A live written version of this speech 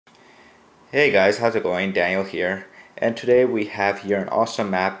Hey guys, how's it going? Daniel here, and today we have here an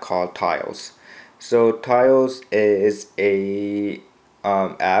awesome app called Tiles. So Tiles is a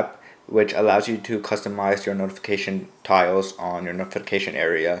app which allows you to customize your notification tiles on your notification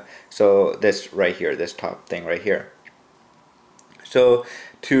area. So this right here, this top thing right here. So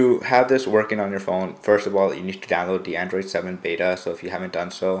to have this working on your phone, first of all, you need to download the Android 7 beta. So if you haven't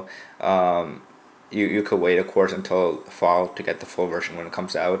done so, you could wait, of course, until fall to get the full version when it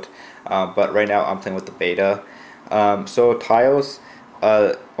comes out. But right now I'm playing with the beta. So Tiles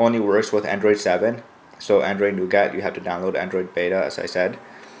only works with Android 7. So Android Nougat, you have to download Android beta, as I said.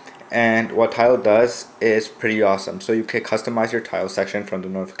 And what Tile does is pretty awesome. So you can customize your tile section from the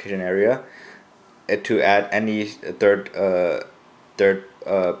notification area to add any third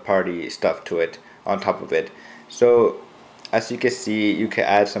party stuff to it on top of it. So as you can see, you can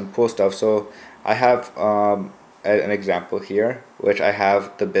add some cool stuff. So I have an example here, which I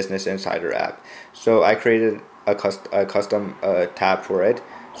have the Business Insider app. So I created a custom tab for it.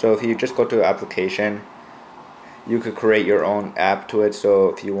 So if you just go to application, you could create your own app to it. So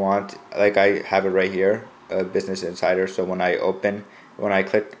if you want, like I have it right here, Business Insider. So when I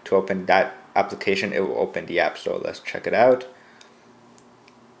click to open that application, it will open the app. So let's check it out.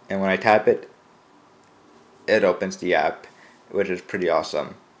 And when I tap it, it opens the app, which is pretty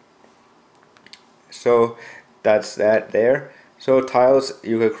awesome. So that's that there. So Tiles,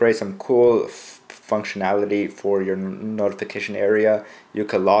 you could create some cool functionality for your notification area. You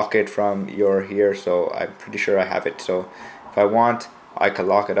could lock it from your here, so I'm pretty sure I have it. So if I want, I could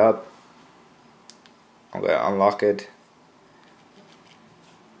lock it up. I'm gonna unlock it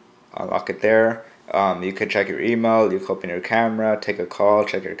there. You can check your email, you can open your camera, take a call,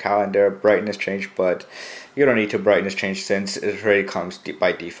 check your calendar, brightness change, but you don't need to brightness change since it already comes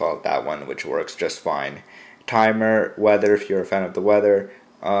by default, that one, which works just fine. Timer, weather if you're a fan of the weather,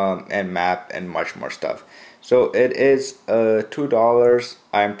 and map and much more stuff. So it is $2.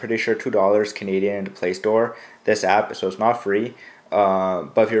 I'm pretty sure $2 Canadian in the Play Store. This app, so it's not free.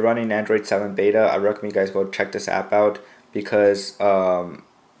 But if you're running Android 7 beta, I recommend you guys go check this app out because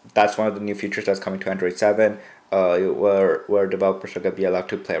that's one of the new features that's coming to Android 7. Where developers are going to be allowed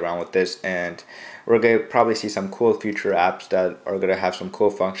to play around with this, and we're going to probably see some cool future apps that are going to have some cool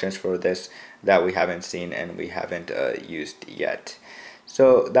functions for this that we haven't seen and we haven't used yet.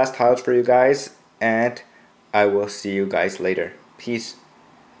 So that's Tiles for you guys, and I will see you guys later. Peace.